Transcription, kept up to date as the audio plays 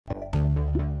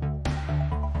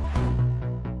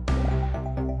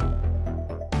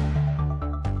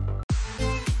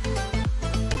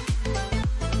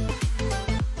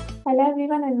Hello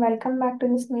everyone and welcome back to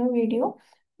this new video.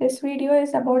 This video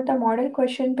is about the model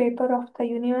question paper of the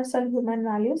Universal Human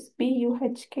Values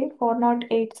BUHK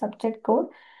 408 subject code.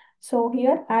 So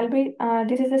here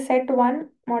this is the set 1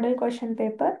 model question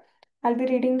paper. I'll be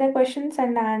reading the questions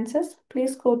and the answers.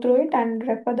 Please go through it and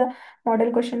refer the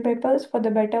model question papers for the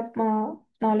better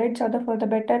knowledge or for the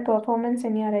better performance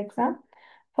in your exam.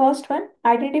 First one,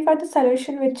 identify the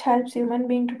solution which helps human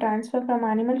being to transfer from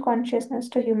animal consciousness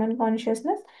to human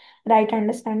consciousness. Right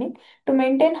understanding. To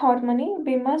maintain harmony,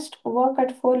 we must work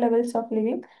at 4 levels of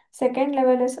living. Second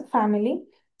level is family.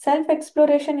 Self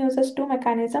exploration uses two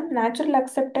mechanisms natural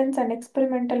acceptance and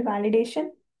experimental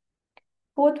validation.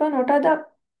 Fourth one, what are the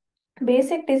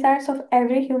basic desires of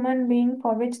every human being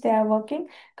for which they are working?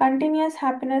 Continuous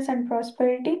happiness and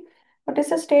prosperity. What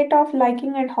is a state of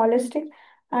liking and holistic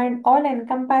and all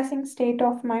encompassing state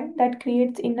of mind that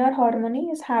creates inner harmony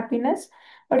is happiness.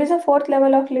 What is the fourth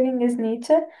level of living is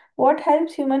nature. What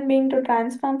helps human being to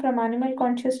transform from animal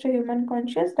conscious to human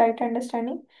conscious? Right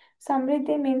understanding.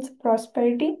 Samriddhi means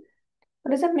prosperity.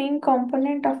 What is the main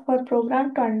component of our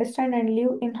program to understand and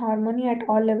live in harmony at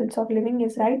all levels of living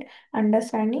is right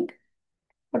understanding.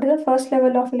 What is the first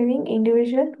level of living?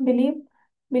 Individual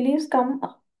beliefs come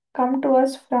to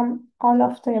us from all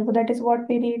of the above. That is what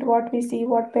we read, what we see,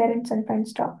 what parents and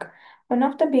friends talk. One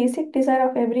of the basic desire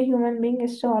of every human being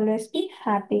is to always be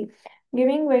happy.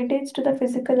 Giving weightage to the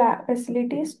physical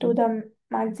facilities, to the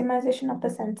maximization of the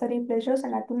sensory pleasures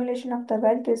and accumulation of the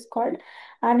wealth is called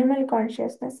animal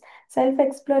consciousness.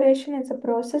 Self-exploration is a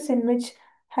process in which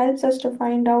helps us to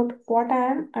find out what I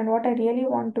am and what I really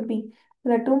want to be.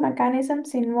 The two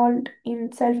mechanisms involved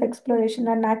in self exploration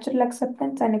are natural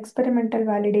acceptance and experimental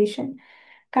validation.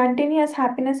 Continuous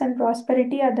happiness and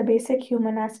prosperity are the basic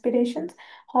human aspirations.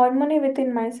 Harmony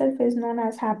within myself is known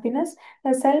as happiness.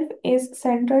 The self is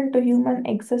central to human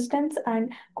existence,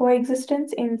 and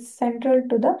coexistence is central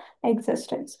to the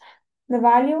existence. The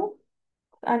value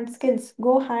and skills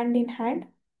go hand in hand,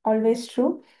 always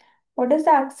true. What is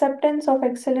the acceptance of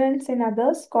excellence in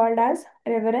others called as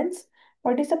reverence?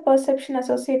 What is the perception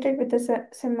associated with the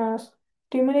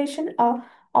stimulation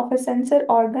of a sense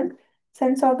organ,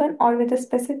 or with a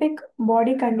specific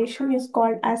body condition is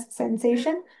called as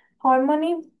sensation?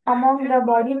 Harmony among the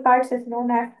body parts is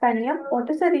known as panium. What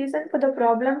is the reason for the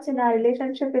problems in our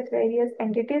relationship with various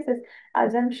entities is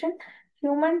assumption.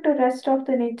 Human to rest of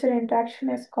the nature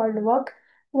interaction is called work.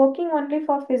 Working only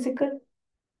for physical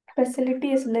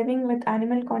facility is living with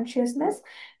animal consciousness.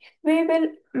 We will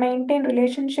maintain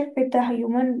relationship with the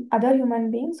other human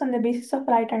beings on the basis of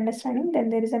right understanding. Then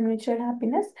there is a mutual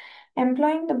happiness.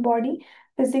 Employing the body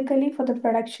physically for the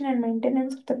production and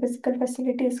maintenance of the physical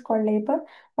facility is called labor.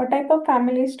 What type of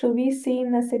families do we see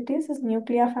in the cities is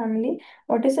nuclear family.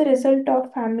 What is the result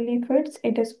of family fits?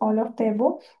 It is all of the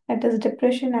above. That is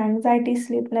depression, anxiety,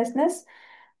 sleeplessness.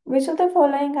 Which of the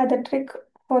following are the trick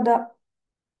for the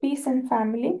peace and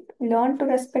family? Learn to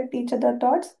respect each other's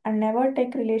thoughts and never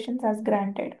take relations as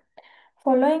granted.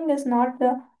 Following is not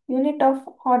the unit of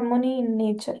harmony in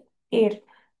nature. Air.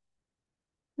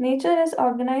 Nature is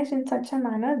organized in such a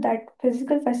manner that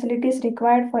physical facilities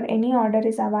required for any order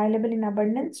is available in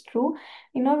abundance. True.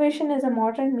 Innovation is a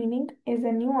modern meaning, is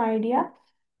a new idea,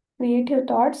 creative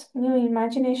thoughts, new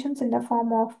imaginations in the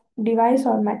form of device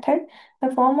or method,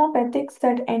 the form of ethics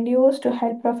that endures to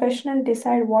help professionals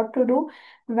decide what to do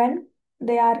when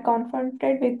they are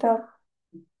confronted with a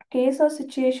case or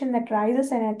situation that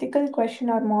raises an ethical question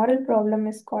or moral problem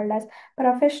is called as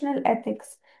professional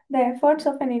ethics. The efforts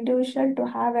of an individual to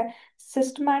have a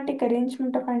systematic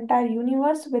arrangement of entire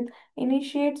universe with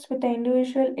initiates with the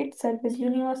individual itself is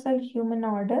universal human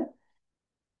order.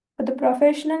 For the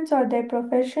professionals or their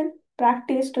profession,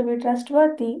 practice to be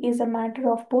trustworthy is a matter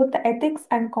of both the ethics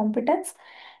and competence.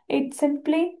 It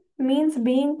simply means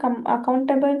being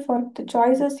accountable for the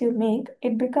choices you make.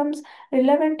 It becomes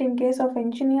relevant in case of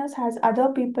engineers as other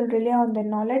people rely on their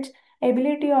knowledge,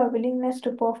 ability or willingness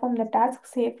to perform the task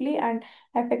safely and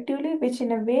effectively, which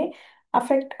in a way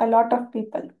affect a lot of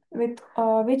people. With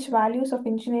which values of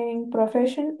engineering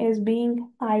profession is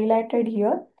being highlighted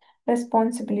here.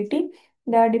 Responsibility.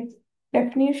 The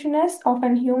definition of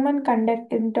an human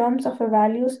conduct in terms of a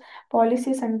values,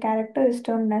 policies, and character is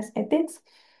termed as ethics.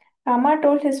 Rama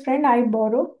told his friend, I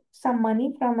borrow some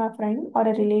money from a friend or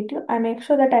a relative. I make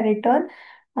sure that I return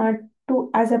uh, to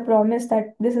as a promise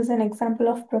that this is an example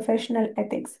of professional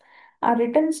ethics. A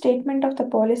written statement of the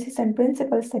policies and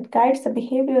principles that guides the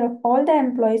behavior of all the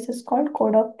employees is called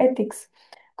Code of Ethics.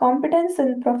 Competence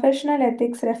in professional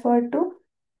ethics refer to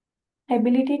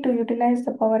ability to utilize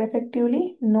the power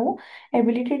effectively? No.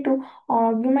 Ability to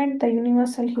augment the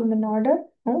universal human order?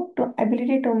 No. To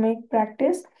ability to make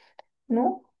practice?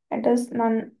 No. It is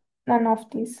none of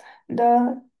these.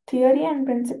 The theory and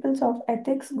principles of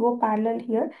ethics go parallel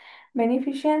here.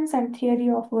 Beneficence and theory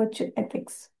of virtue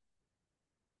ethics.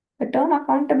 The term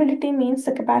accountability means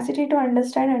the capacity to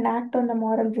understand and act on the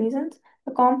moral reasons.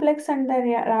 The complex and the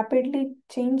rapidly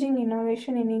changing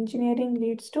innovation in engineering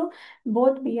leads to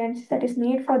both B and C, that is,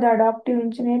 need for the adaptive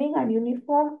engineering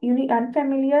and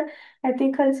unfamiliar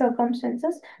ethical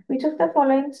circumstances. Which of the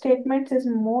following statements is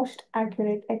most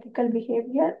accurate? Ethical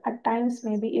behavior at times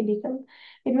may be illegal.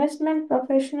 Investment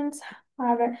professionals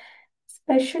have a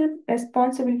special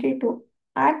responsibility to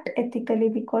act ethically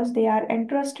because they are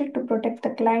entrusted to protect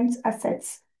the client's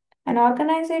assets. And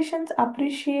organizations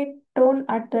appreciate tone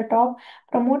at the top.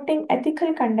 Promoting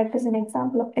ethical conduct is an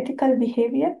example of ethical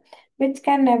behavior which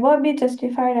can never be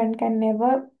justified and can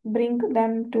never bring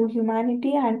them to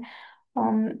humanity and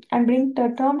bring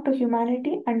the term to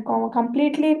humanity and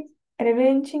completely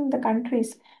revenging the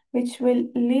countries which will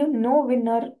leave no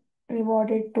winner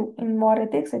rewarded to. In war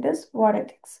ethics, it is war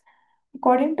ethics.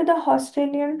 According to the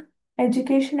Australian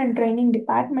Education and Training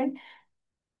Department,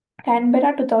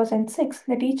 Canberra 2006,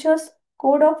 the teacher's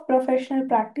code of professional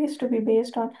practice to be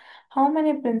based on how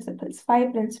many principles?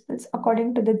 Five principles.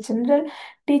 According to the General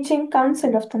Teaching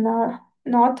Council of the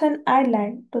Northern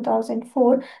Ireland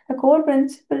 2004, the core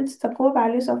principles, the core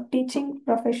values of teaching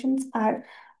professions are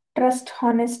trust,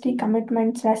 honesty,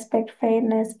 commitments, respect,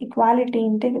 fairness, equality,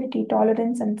 integrity,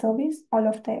 tolerance, and service, all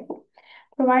of the above.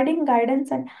 Providing guidance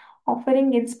and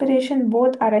offering inspiration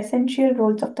both are essential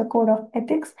roles of the code of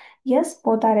ethics. Yes,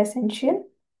 both are essential.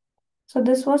 So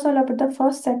this was all about the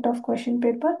first set of question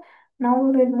paper. Now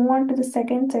we will move on to the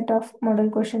second set of model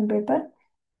question paper.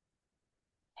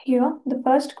 Here, the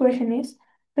first question is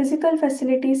physical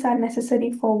facilities are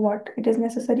necessary for what? It is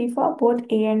necessary for both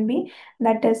A and B,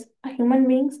 that is human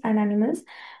beings and animals.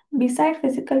 Beside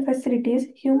physical facilities,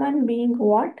 human being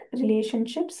what?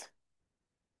 Relationships.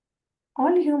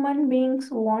 All human beings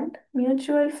want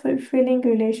mutual fulfilling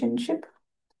relationship.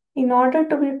 In order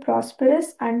to be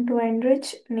prosperous and to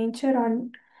enrich nature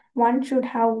on one should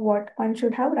have what? One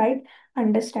should have right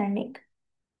understanding.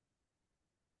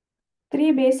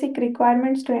 Three basic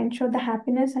requirements to ensure the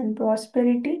happiness and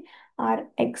prosperity are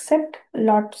accept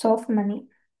lots of money.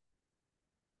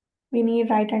 We need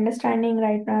right understanding,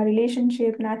 right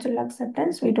relationship, natural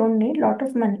acceptance. We don't need lot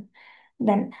of money.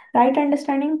 Then right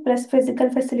understanding plus physical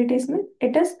facilities mean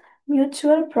it is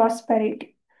mutual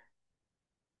prosperity.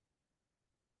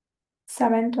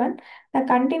 Seventh one, the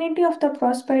continuity of the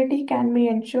prosperity can be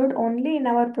ensured only in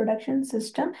our production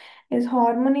system is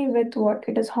harmony with what?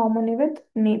 It is harmony with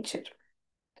nature.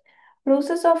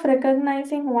 Process of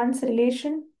recognizing one's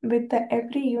relation with the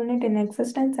every unit in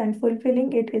existence and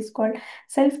fulfilling it is called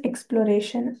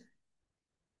self-exploration.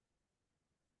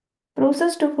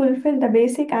 Process to fulfill the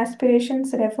basic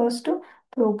aspirations refers to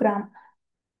program.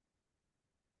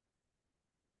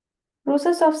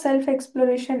 Process of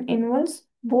self-exploration involves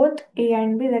both A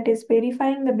and B, that is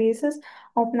verifying the basis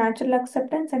of natural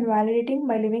acceptance and validating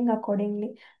by living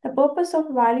accordingly. The purpose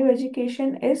of value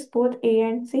education is both A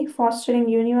and C, fostering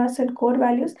universal core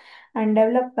values and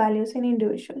develop values in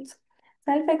individuals.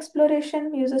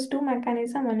 Self-exploration uses two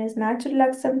mechanisms, one is natural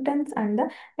acceptance and the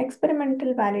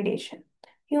experimental validation.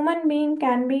 Human being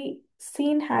can be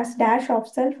seen as dash of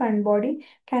self and body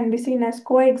can be seen as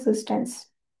coexistence.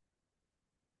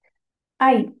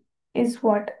 I is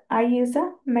what? I is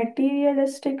a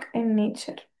materialistic in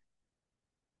nature.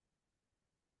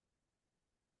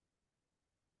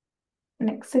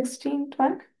 Next, 16th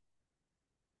one,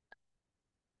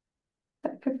 the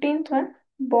 15th one.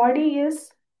 Body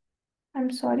is, I'm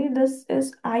sorry, this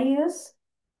is I is,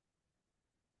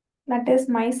 that is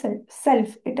myself,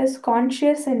 self. It is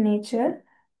conscious in nature,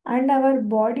 and our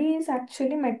body is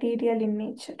actually material in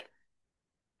nature.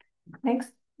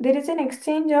 Next, there is an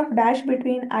exchange of dash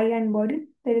between I and body.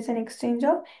 There is an exchange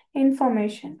of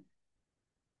information.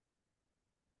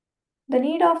 The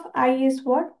need of I is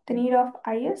what? The need of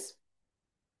I is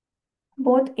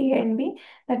both A and B,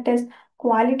 that is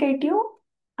qualitative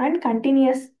and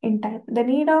continuous in time. The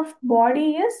need of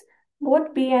body is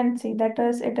both B and C, that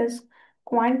is, it is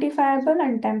quantifiable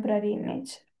and temporary in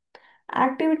nature.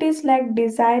 Activities like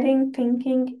desiring,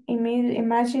 thinking,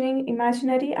 imagining,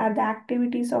 imaginary are the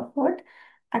activities of what?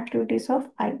 Activities of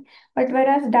I. But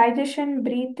whereas digestion,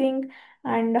 breathing,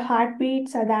 and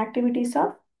heartbeats are the activities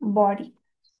of body.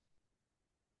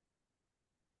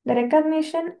 The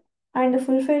recognition and the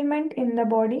fulfillment in the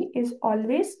body is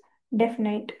always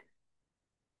definite.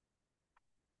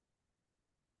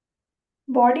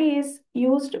 Body is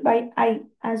used by I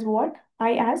as what?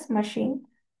 I as machine.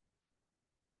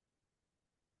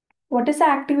 What is the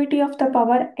activity of the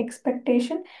power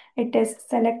expectation? It is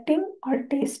selecting or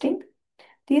tasting.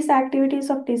 These activities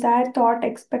of desire, thought,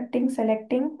 expecting,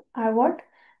 selecting are what?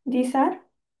 These are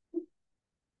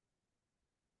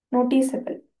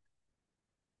noticeable.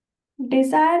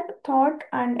 Desire, thought,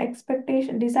 and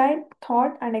expectation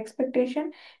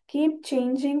keep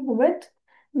changing with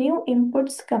new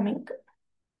inputs coming.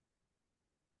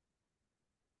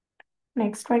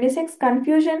 Next, 26.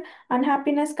 Confusion,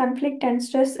 unhappiness, conflict, and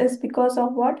stress is because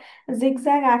of what?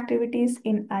 Zigzag activities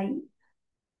in I.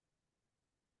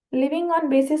 Living on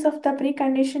basis of the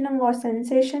preconditioning or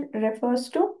sensation refers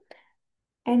to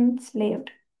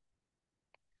enslaved.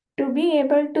 To be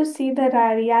able to see the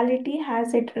reality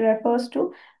as it refers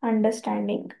to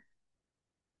understanding.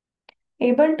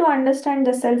 Able to understand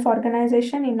the self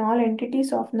organization in all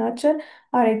entities of nurture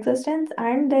or existence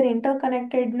and their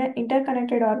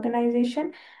interconnected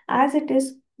organization as it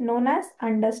is known as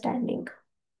understanding.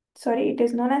 Sorry, it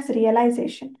is known as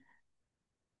realization.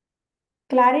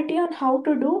 Clarity on how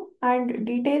to do and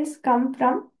details come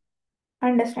from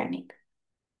understanding.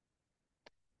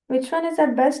 Which one is the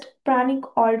best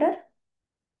pranic order?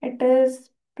 It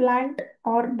is plant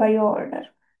or bio order.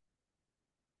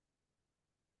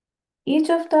 Each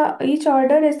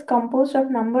order is composed of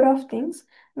number of things,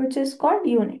 which is called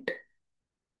unit.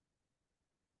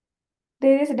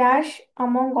 There is dash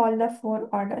among all the four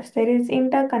orders. There is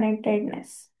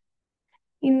interconnectedness.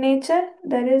 In nature,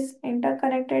 there is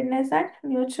interconnectedness and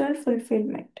mutual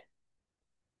fulfillment.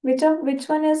 Which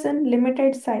one is in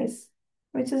limited size?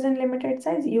 Which is in limited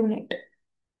size? Unit.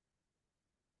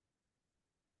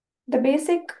 The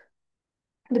basic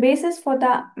the basis for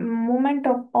the movement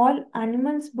of all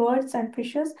animals, birds, and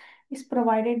fishes is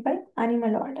provided by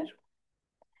animal order.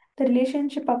 The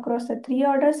relationship across the three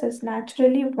orders is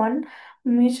naturally one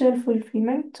mutual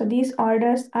fulfillment. So these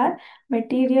orders are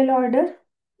material order,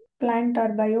 plant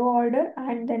or bio order,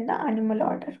 and then the animal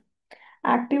order.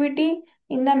 Activity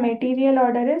in the material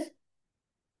order is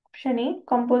option A,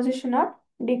 composition or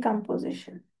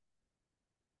decomposition.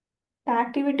 The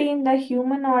activity in the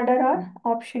human order are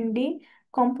option D,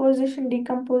 composition,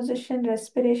 decomposition,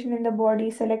 respiration in the body,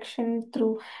 selection,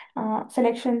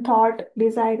 thought,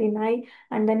 desire in I,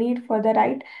 and the need for the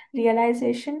right,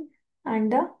 realization,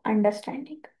 and the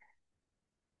understanding.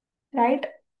 Right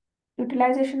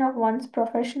utilization of one's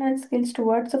professional skills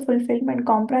towards a fulfillment,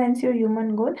 comprehensive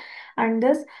human goal, and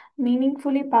thus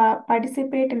meaningfully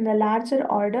participate in the larger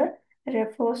order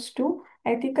refers to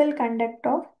ethical conduct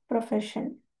of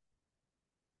profession.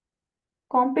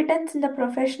 Competence in the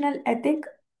professional ethic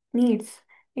needs.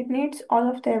 It needs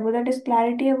all of the above. That is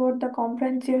clarity about the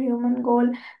comprehensive human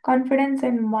goal, confidence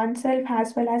in oneself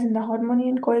as well as in the harmony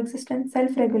and coexistence,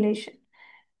 self-regulation.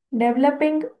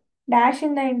 Developing dash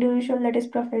in the individual, that is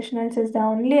professionals, is the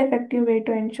only effective way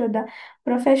to ensure the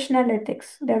professional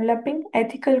ethics. Developing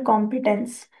ethical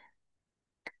competence.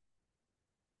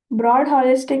 Broad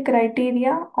holistic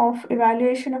criteria of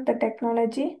evaluation of the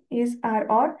technology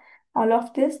are all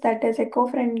of this, that is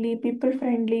eco-friendly,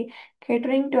 people-friendly,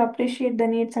 catering to appreciate the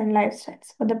needs and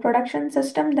lifestyles. For the production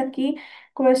system, the key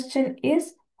question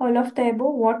is all of the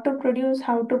above: what to produce,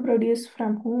 how to produce,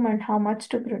 from whom, and how much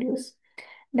to produce.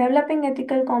 Developing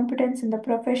ethical competence in the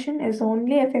profession is the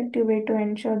only effective way to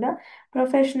ensure the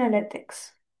professional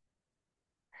ethics.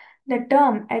 The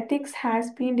term ethics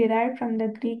has been derived from the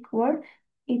Greek word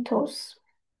ethos.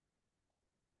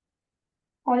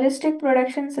 Holistic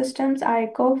production systems are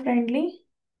eco-friendly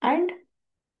and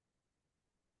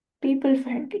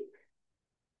people-friendly.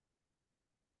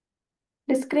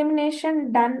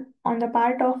 Discrimination done on the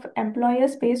part of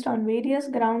employers based on various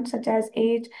grounds such as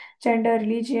age, gender,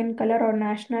 religion, color, or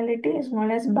nationality is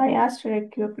known as biased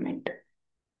recruitment.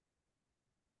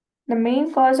 The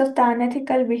main cause of the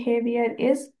unethical behavior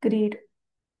is greed.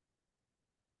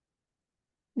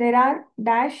 There are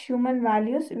dash human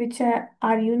values which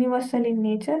are universal in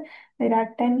nature. There are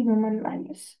 10 human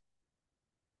values.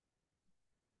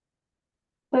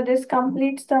 So this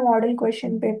completes the model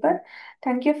question paper.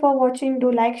 Thank you for watching.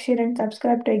 Do like, share, and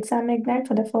subscribe to Exam Ignite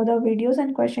for the further videos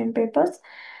and question papers.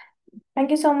 Thank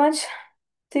you so much.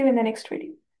 See you in the next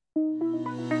video.